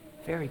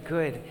Very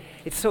good.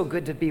 It's so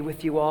good to be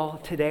with you all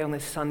today on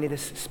this Sunday,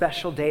 this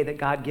special day that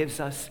God gives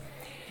us.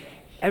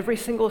 Every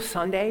single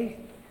Sunday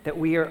that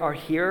we are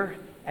here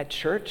at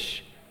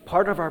church,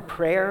 part of our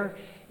prayer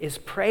is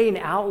praying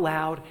out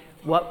loud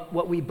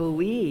what we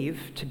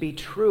believe to be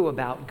true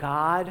about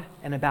God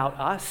and about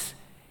us.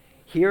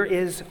 Here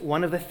is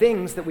one of the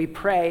things that we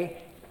pray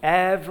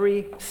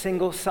every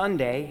single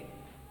Sunday.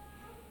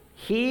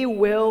 He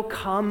will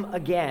come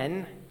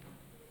again.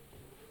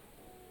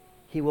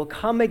 He will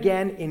come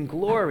again in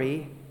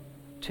glory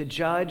to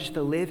judge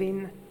the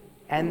living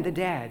and the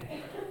dead.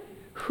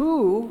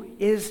 Who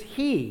is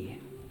he?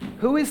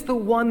 Who is the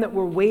one that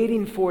we're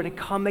waiting for to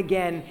come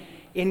again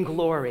in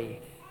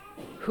glory?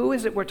 Who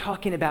is it we're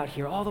talking about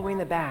here, all the way in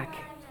the back?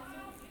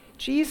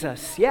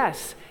 Jesus,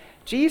 yes,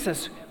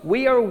 Jesus.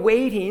 We are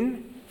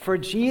waiting for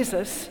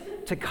Jesus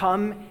to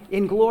come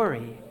in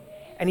glory.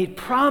 And he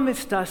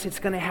promised us it's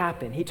going to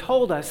happen. He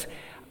told us,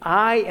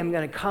 I am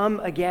going to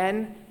come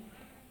again,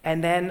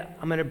 and then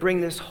I'm going to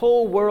bring this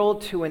whole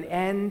world to an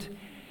end.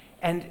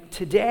 And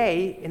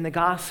today, in the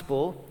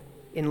gospel,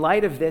 in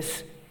light of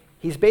this,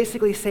 he's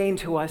basically saying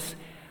to us,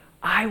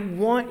 I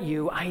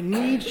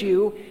need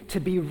you to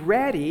be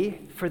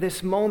ready for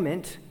this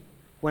moment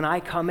when I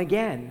come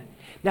again.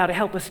 Now, to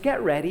help us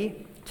get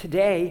ready,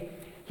 today,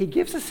 he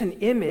gives us an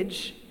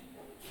image.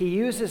 He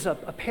uses a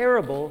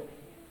parable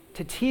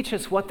to teach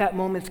us what that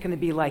moment's going to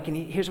be like. And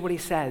here's what he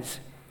says.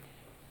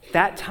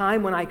 That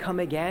time when I come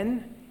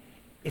again,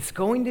 it's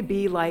going to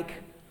be like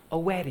a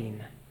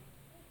wedding.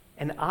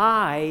 And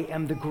I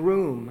am the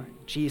groom,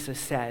 Jesus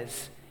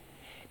says.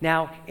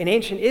 Now, in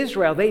ancient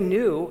Israel, they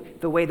knew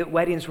the way that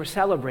weddings were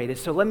celebrated.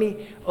 So let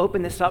me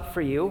open this up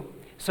for you.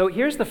 So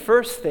here's the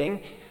first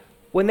thing.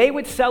 When they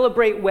would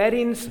celebrate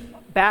weddings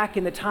back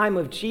in the time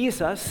of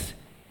Jesus,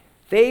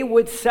 they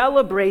would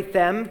celebrate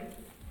them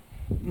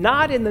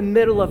not in the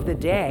middle of the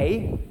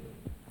day,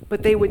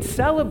 but they would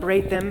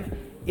celebrate them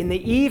in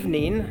the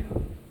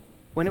evening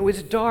when it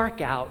was dark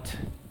out.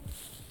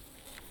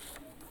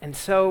 And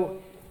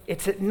so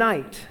it's at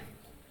night.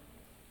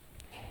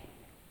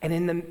 And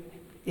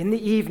in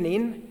the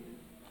evening,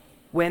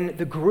 when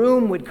the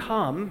groom would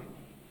come,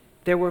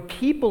 there were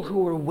people who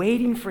were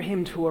waiting for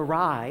him to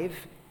arrive,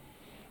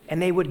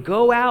 and they would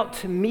go out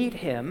to meet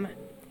him,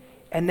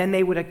 and then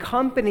they would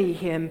accompany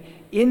him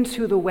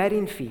into the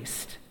wedding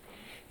feast.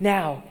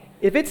 Now,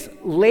 if it's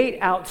late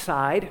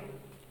outside,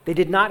 they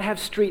did not have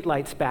street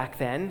lights back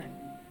then,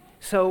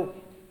 so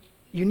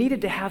you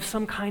needed to have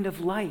some kind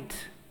of light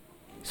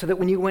so that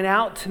when you went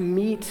out to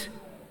meet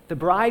the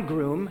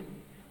bridegroom,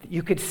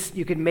 you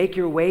could make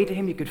your way to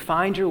him, you could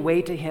find your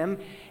way to him,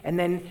 and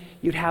then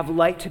you'd have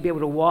light to be able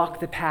to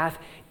walk the path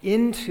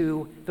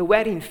into the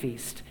wedding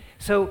feast.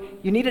 So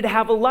you needed to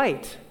have a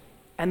light,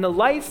 and the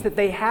lights that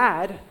they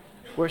had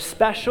were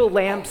special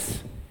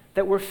lamps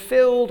that were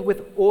filled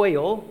with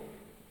oil.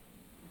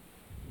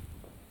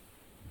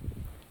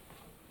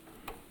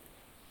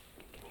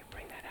 Can you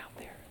bring that out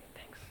there?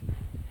 Thanks.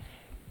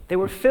 They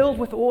were filled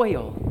with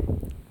oil,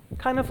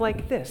 kind of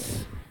like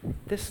this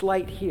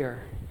light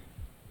here.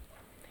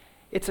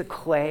 It's a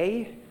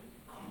clay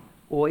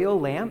oil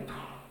lamp,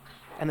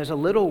 and there's a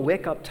little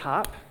wick up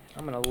top.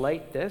 I'm going to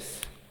light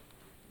this.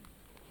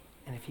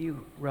 And if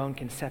you, Roan,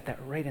 can set that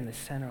right in the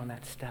center on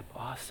that step,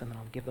 awesome, and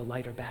I'll give the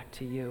lighter back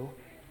to you.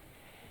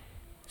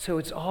 So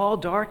it's all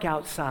dark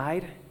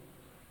outside,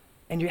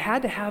 and you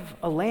had to have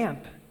a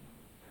lamp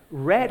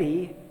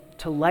ready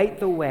to light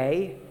the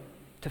way,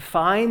 to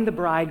find the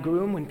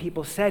bridegroom when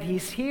people said,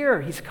 he's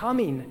here, he's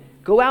coming,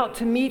 go out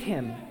to meet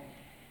him.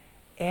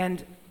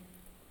 And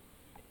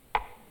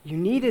you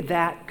needed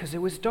that because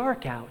it was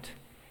dark out.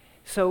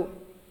 So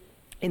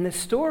in the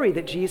story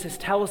that Jesus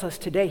tells us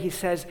today, he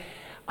says,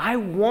 I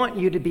want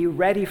you to be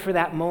ready for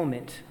that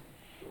moment.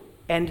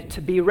 And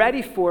to be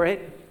ready for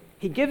it,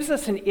 he gives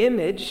us an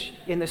image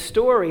in the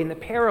story, in the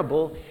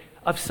parable,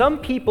 of some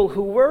people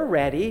who were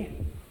ready,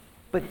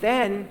 but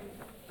then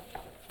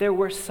there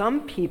were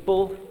some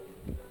people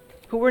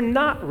who were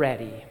not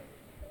ready.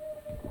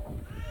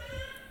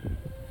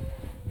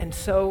 And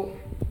so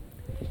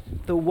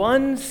the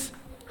ones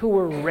who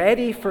were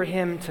ready for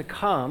him to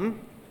come,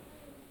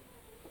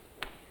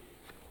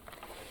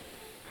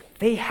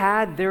 they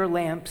had their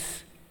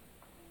lamps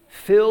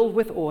filled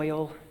with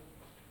oil,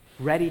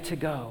 ready to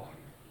go.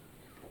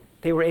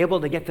 They were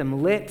able to get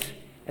them lit,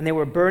 and they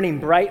were burning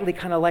brightly,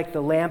 kind of like the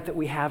lamp that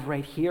we have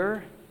right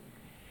here.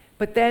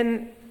 But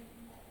then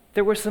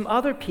there were some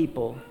other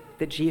people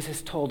that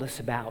Jesus told us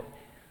about.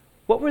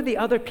 What were the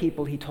other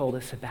people he told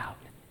us about?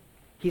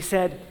 He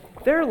said,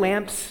 their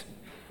lamps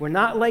were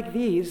not like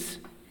these,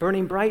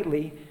 burning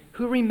brightly.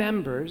 Who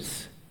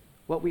remembers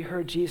what we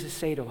heard Jesus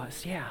say to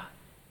us? Yeah.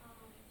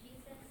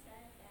 Jesus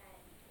said that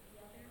the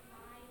other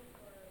five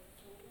were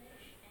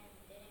foolish and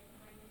didn't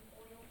bring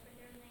oil for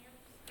their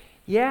lamps.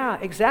 Yeah,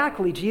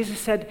 exactly. Jesus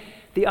said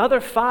the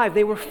other five,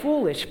 they were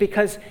foolish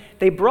because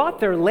they brought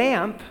their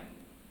lamp,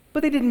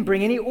 but they didn't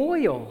bring any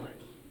oil.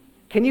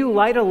 Can you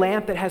light a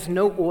lamp that has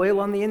no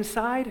oil on the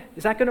inside?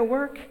 Is that going to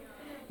work?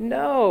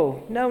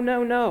 No.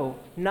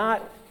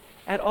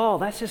 at all.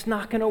 That's just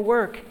not going to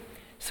work.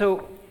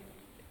 So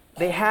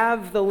they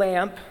have the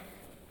lamp,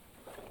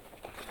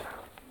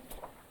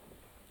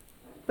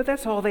 but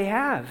that's all they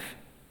have.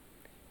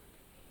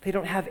 They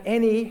don't have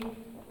any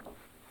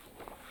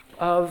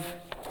of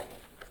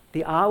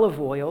the olive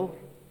oil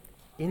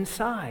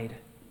inside.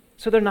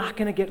 So they're not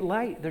going to get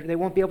light. They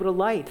won't be able to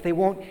light. They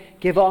won't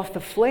give off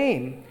the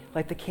flame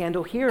like the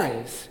candle here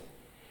is.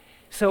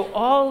 So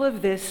all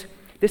of this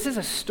is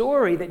a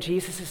story that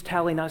Jesus is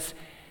telling us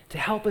to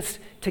help us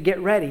to get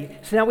ready.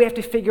 So now we have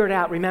to figure it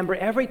out. Remember,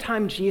 every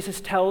time Jesus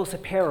tells a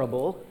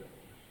parable,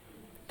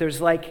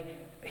 there's like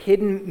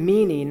hidden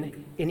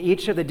meaning in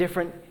each of the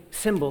different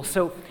symbols.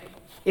 So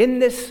in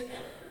this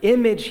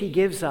image he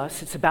gives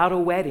us, it's about a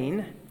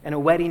wedding and a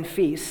wedding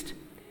feast.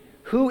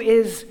 Who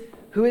is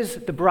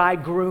the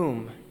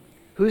bridegroom?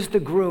 Who's the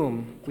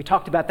groom? We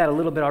talked about that a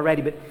little bit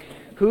already, but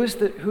who's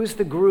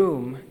the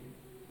groom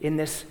in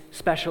this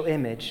special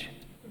image?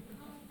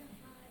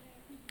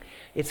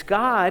 It's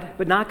God,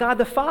 but not God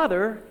the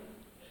Father,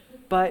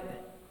 but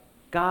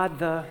God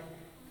the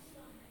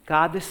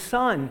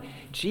Son.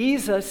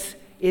 Jesus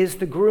is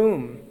the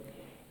groom.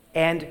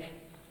 And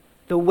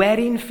the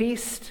wedding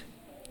feast,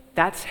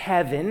 that's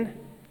heaven.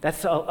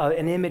 That's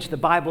an image the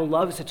Bible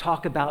loves to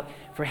talk about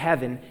for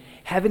heaven.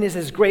 Heaven is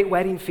his great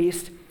wedding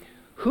feast.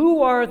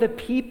 Who are the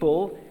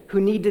people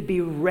who need to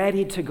be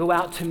ready to go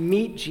out to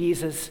meet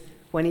Jesus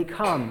when he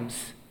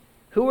comes?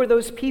 Who are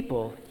those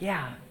people?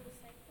 Yeah.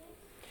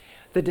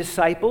 The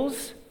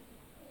disciples.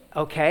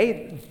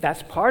 Okay,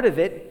 that's part of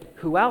it.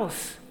 Who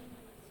else?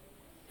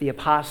 The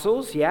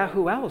apostles. Yeah,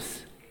 who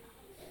else?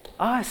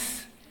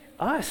 Us.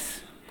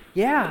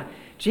 Yeah.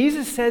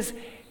 Jesus says,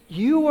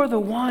 you are the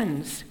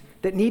ones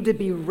that need to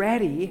be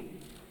ready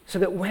so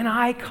that when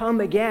I come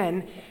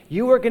again,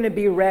 you are going to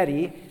be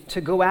ready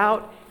to go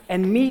out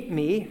and meet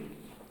me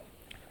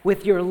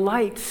with your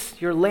lights,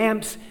 your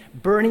lamps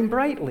burning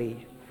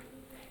brightly.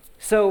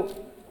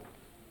 So,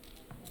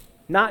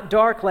 not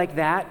dark like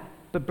that,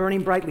 but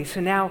burning brightly. So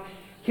now,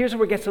 here's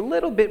where it gets a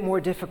little bit more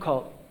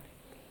difficult.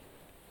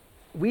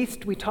 We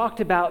talked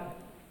about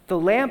the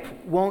lamp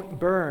won't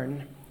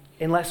burn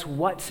unless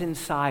what's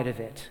inside of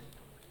it.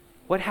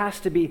 What has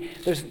to be,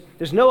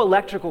 there's no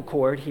electrical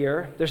cord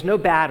here, there's no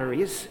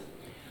batteries.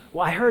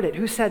 Well, I heard it.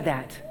 Who said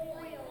that?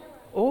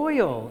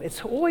 Oil.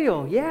 It's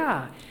oil,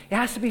 yeah. It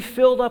has to be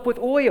filled up with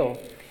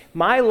oil.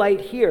 My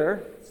light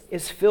here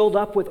is filled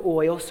up with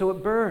oil so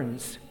it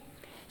burns.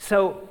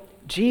 So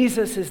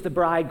Jesus is the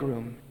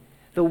bridegroom.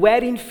 The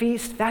wedding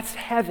feast, that's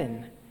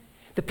heaven.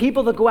 The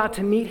people that go out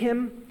to meet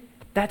him,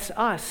 that's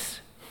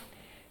us.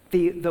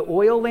 The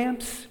oil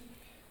lamps,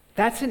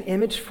 that's an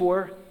image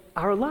for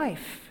our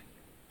life.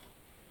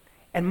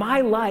 And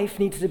my life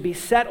needs to be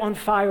set on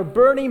fire,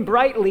 burning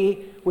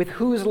brightly with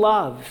whose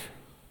love?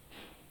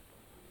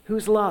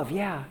 Whose love?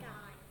 Yeah.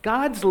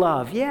 God's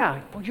love.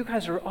 Yeah. Well, you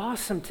guys are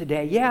awesome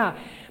today. Yeah.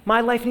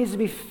 My life needs to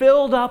be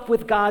filled up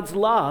with God's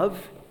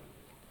love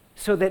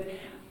so that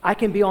I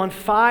can be on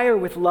fire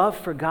with love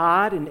for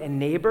God and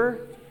neighbor.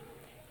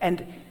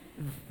 And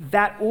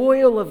that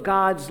oil of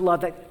God's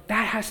love, that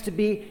has to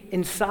be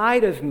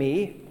inside of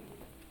me.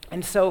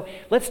 And so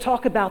let's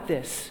talk about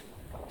this.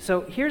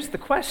 So here's the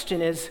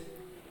question is,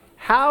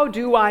 how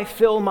do I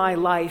fill my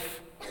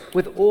life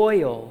with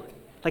oil?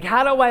 Like,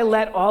 how do I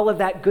let all of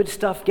that good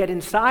stuff get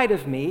inside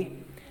of me?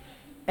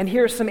 And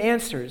here are some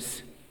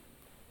answers.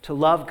 To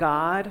love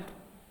God,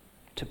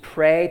 to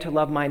pray, to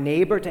love my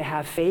neighbor, to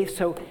have faith.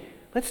 So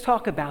let's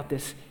talk about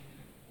this.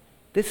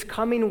 This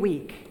coming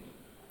week,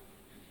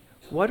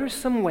 what are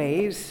some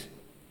ways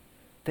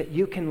that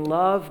you can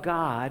love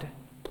God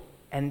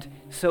and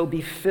so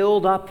be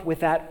filled up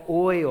with that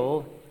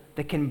oil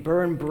that can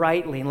burn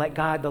brightly and let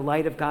God, the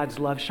light of God's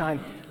love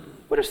shine?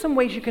 What are some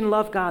ways you can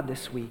love God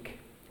this week?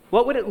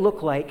 What would it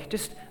look like?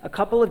 Just a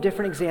couple of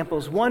different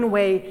examples. One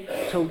way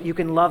so you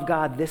can love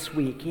God this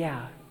week.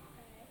 Yeah.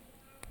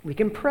 We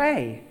can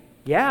pray.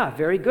 Yeah,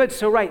 very good.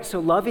 So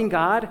loving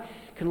God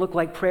can look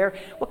like prayer.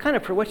 What kind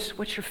of prayer?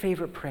 What's your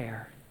favorite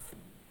prayer?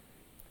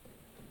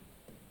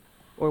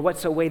 Or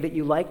what's a way that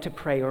you like to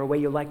pray or a way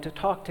you like to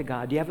talk to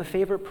God? Do you have a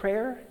favorite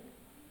prayer?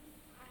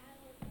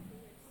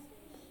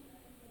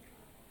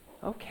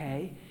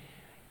 Okay.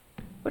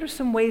 What are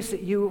some ways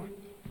that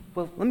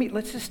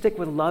let's just stick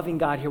with loving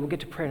God here. We'll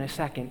get to prayer in a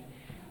second.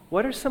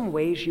 What are some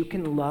ways you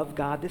can love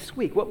God this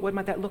week? What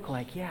might that look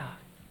like? Yeah.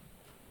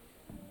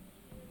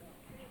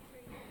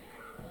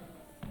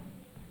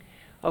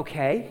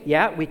 Okay.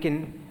 Yeah, we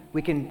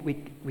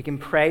can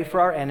pray for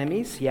our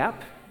enemies.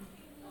 Yep.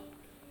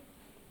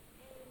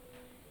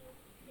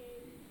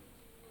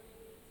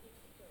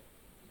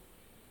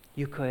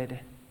 You could.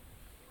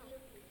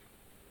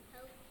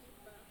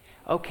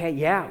 Okay,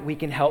 yeah, we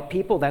can help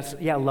people. That's,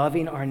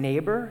 loving our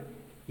neighbor.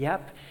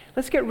 Yep.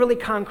 Let's get really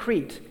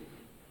concrete.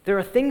 There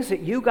are things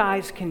that you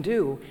guys can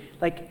do.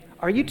 Like,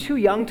 are you too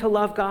young to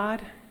love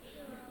God?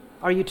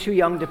 Are you too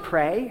young to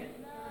pray?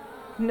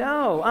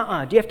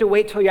 No. Do you have to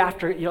wait till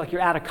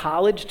you're out of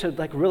college to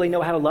really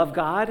know how to love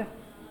God?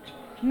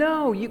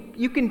 No,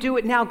 you can do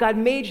it now. God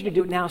made you to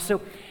do it now.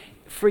 So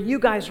for you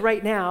guys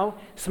right now,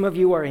 some of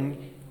you are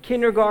in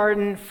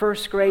kindergarten,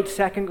 first grade,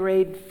 second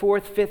grade,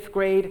 fourth, fifth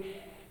grade.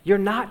 You're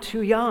not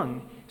too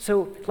young.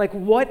 So, like,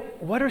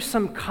 what are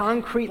some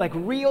concrete, like,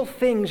 real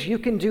things you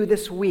can do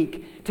this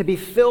week to be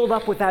filled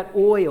up with that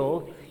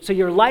oil so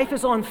your life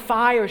is on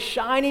fire,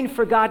 shining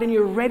for God, and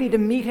you're ready to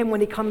meet him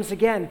when he comes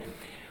again?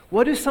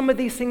 What do some of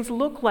these things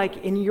look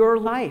like in your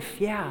life?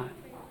 Yeah.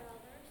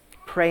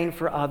 Praying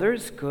for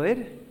others,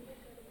 good.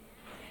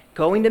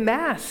 Going to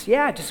Mass,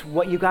 yeah, just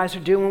what you guys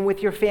are doing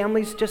with your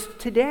families just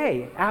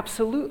today,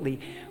 absolutely.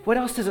 What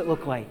else does it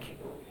look like?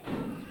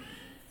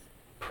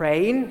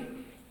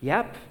 Praying,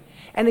 yep.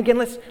 And again,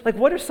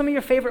 what are some of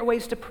your favorite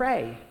ways to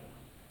pray?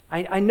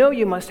 I know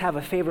you must have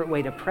a favorite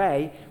way to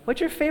pray. What's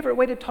your favorite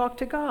way to talk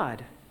to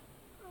God?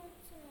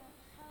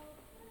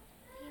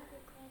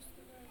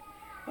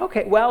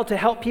 Okay, well, to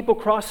help people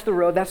cross the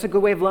road, that's a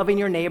good way of loving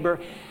your neighbor.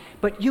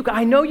 But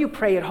I know you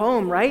pray at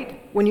home,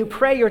 right? When you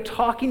pray, you're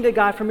talking to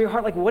God from your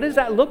heart. Like, what does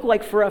that look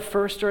like for a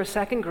first or a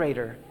second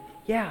grader?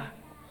 Yeah.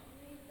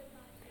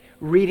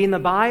 Reading the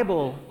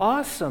Bible.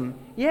 Awesome.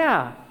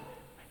 Yeah.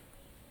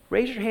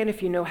 Raise your hand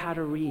if you know how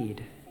to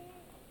read.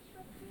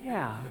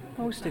 Yeah,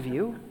 most of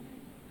you.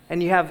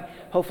 And you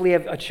hopefully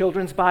have a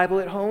children's Bible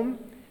at home.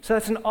 So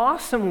that's an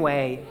awesome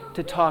way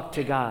to talk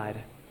to God.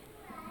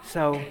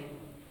 So,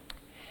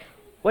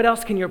 what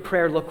else can your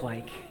prayer look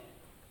like?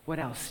 What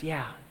else?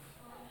 Yeah.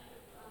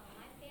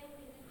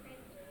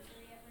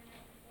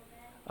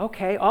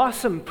 Okay,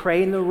 awesome.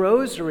 Praying the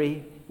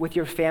rosary with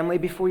your family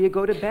before you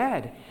go to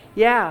bed.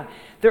 Yeah,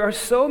 there are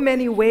so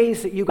many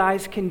ways that you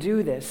guys can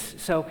do this.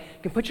 So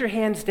you can put your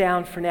hands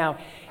down for now.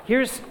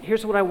 Here's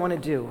what I want to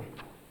do.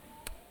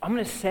 I'm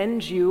going to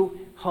send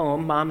you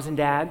home, moms and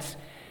dads.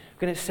 I'm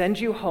going to send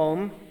you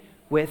home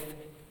with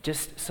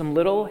just some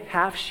little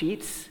half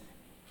sheets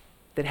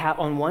that have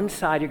on one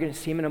side, you're going to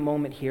see them in a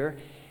moment here,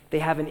 they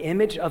have an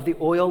image of the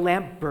oil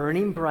lamp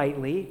burning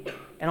brightly,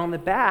 and on the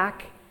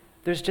back,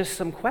 there's just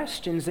some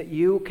questions that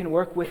you can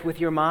work with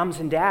your moms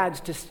and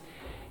dads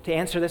to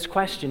answer this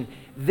question.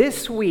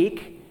 This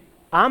week,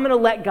 I'm going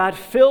to let God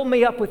fill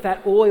me up with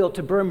that oil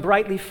to burn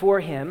brightly for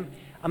him.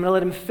 I'm going to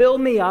let him fill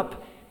me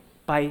up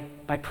by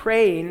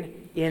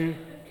praying in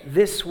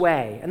this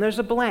way. And there's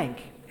a blank,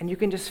 and you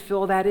can just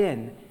fill that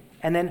in.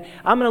 And then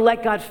I'm going to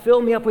let God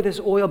fill me up with his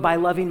oil by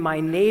loving my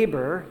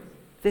neighbor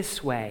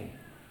this way.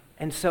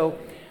 And so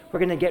we're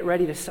going to get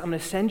ready I'm going to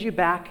send you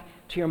back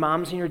to your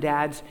moms and your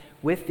dads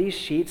with these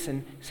sheets.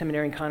 And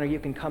Seminary and Connor, you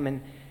can come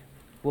and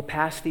we'll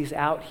pass these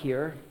out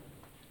here.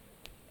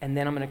 And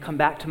then I'm going to come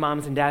back to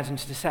moms and dads in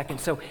just a second.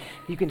 So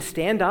you can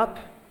stand up.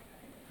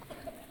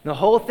 The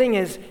whole thing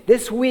is,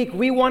 this week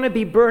we want to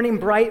be burning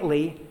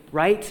brightly,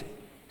 right?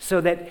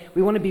 So that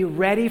we want to be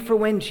ready for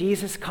when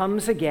Jesus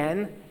comes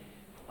again,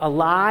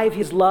 alive,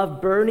 his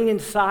love burning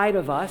inside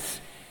of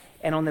us.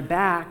 And on the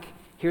back,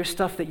 here's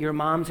stuff that your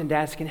moms and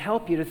dads can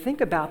help you to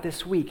think about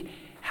this week.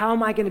 How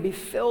am I going to be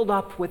filled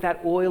up with that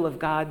oil of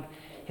God,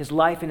 his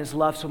life and his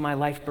love, so my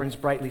life burns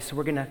brightly? So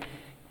we're going to,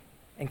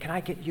 and can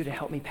I get you to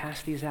help me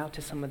pass these out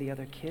to some of the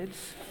other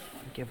kids?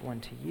 I'll give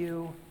one to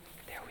you.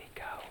 There we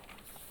go.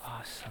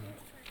 Awesome.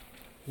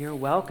 You're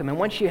welcome. And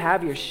once you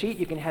have your sheet,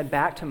 you can head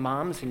back to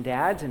moms and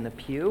dads in the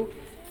pew.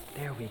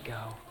 There we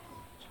go.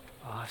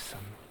 Awesome.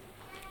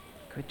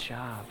 Good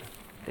job.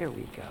 There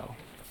we go.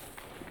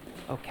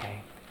 Okay.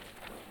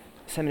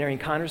 Seminary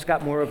and Connor's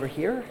got more over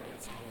here.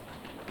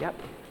 Yep.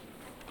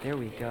 There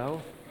we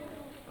go.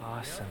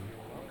 Awesome.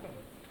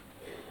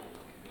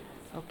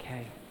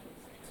 Okay.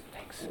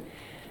 Thanks.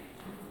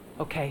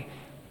 Okay.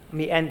 Let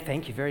me end.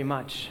 Thank you very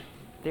much.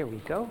 There we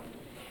go.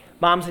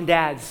 Moms and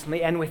dads, let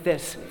me end with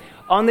this.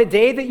 On the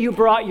day that you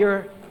brought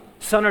your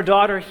son or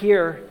daughter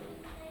here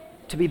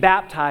to be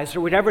baptized,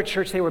 or whatever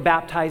church they were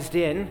baptized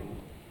in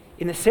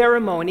the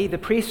ceremony, the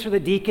priest or the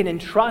deacon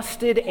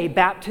entrusted a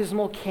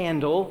baptismal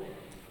candle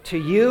to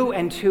you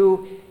and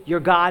to your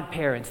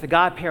godparents, the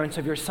godparents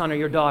of your son or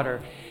your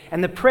daughter.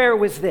 And the prayer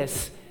was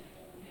this: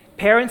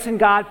 parents and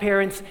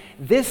godparents,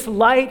 this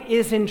light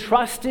is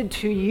entrusted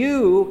to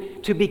you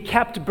to be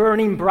kept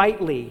burning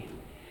brightly.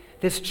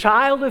 This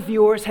child of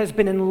yours has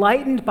been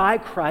enlightened by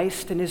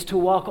Christ and is to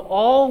walk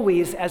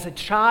always as a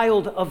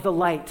child of the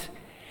light.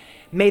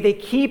 May they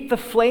keep the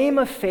flame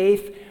of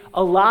faith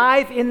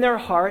alive in their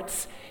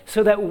hearts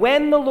so that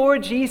when the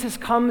Lord Jesus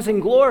comes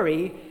in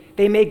glory,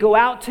 they may go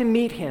out to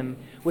meet him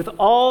with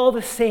all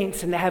the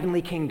saints in the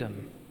heavenly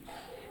kingdom.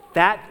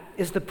 That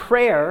is the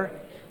prayer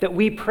that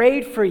we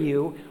prayed for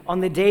you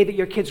on the day that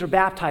your kids were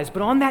baptized.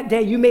 But on that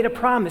day, you made a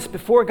promise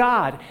before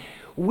God.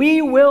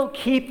 We will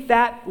keep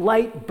that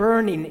light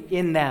burning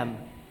in them.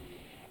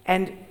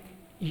 And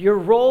your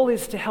role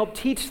is to help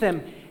teach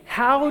them,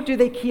 how do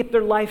they keep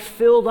their life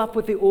filled up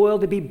with the oil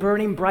to be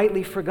burning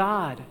brightly for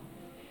God?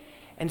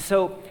 And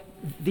so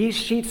these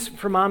sheets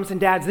for moms and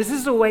dads, this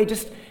is a way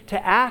just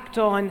to act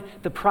on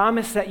the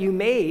promise that you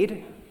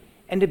made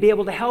and to be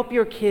able to help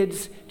your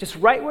kids just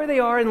right where they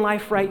are in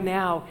life right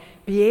now,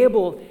 be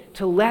able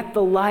to let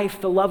the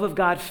love of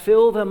God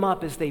fill them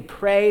up as they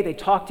pray, they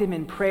talk to him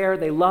in prayer,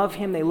 they love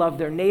him, they love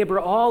their neighbor,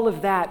 all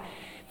of that.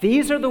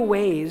 These are the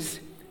ways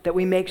that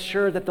we make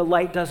sure that the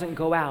light doesn't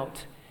go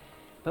out.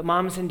 But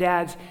moms and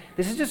dads,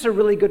 this is just a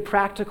really good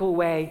practical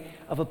way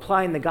of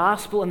applying the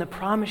gospel and the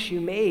promise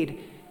you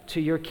made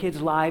to your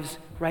kids' lives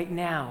right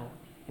now.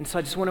 And so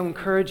I just want to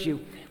encourage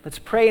you, let's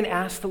pray and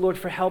ask the Lord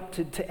for help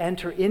to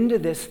enter into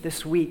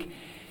this week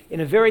in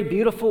a very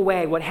beautiful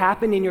way. What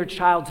happened in your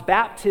child's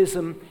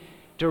baptism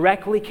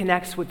directly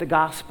connects with the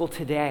gospel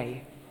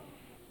today.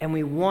 And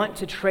we want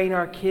to train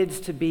our kids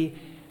to be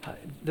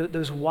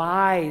those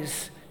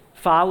wise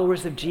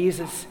followers of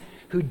Jesus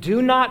who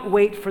do not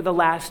wait for the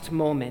last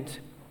moment.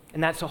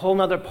 And that's a whole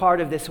other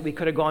part of this that we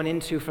could have gone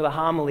into for the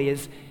homily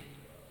is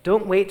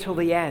don't wait till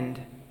the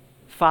end.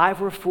 5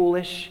 were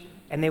foolish,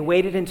 and they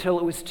waited until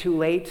it was too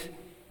late,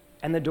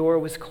 and the door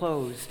was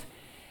closed.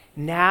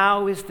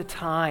 Now is the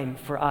time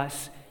for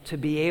us to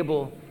be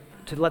able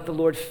to let the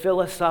Lord fill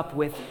us up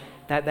with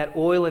that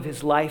oil of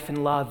his life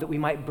and love, that we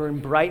might burn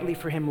brightly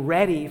for him,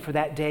 ready for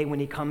that day when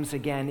he comes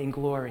again in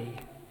glory.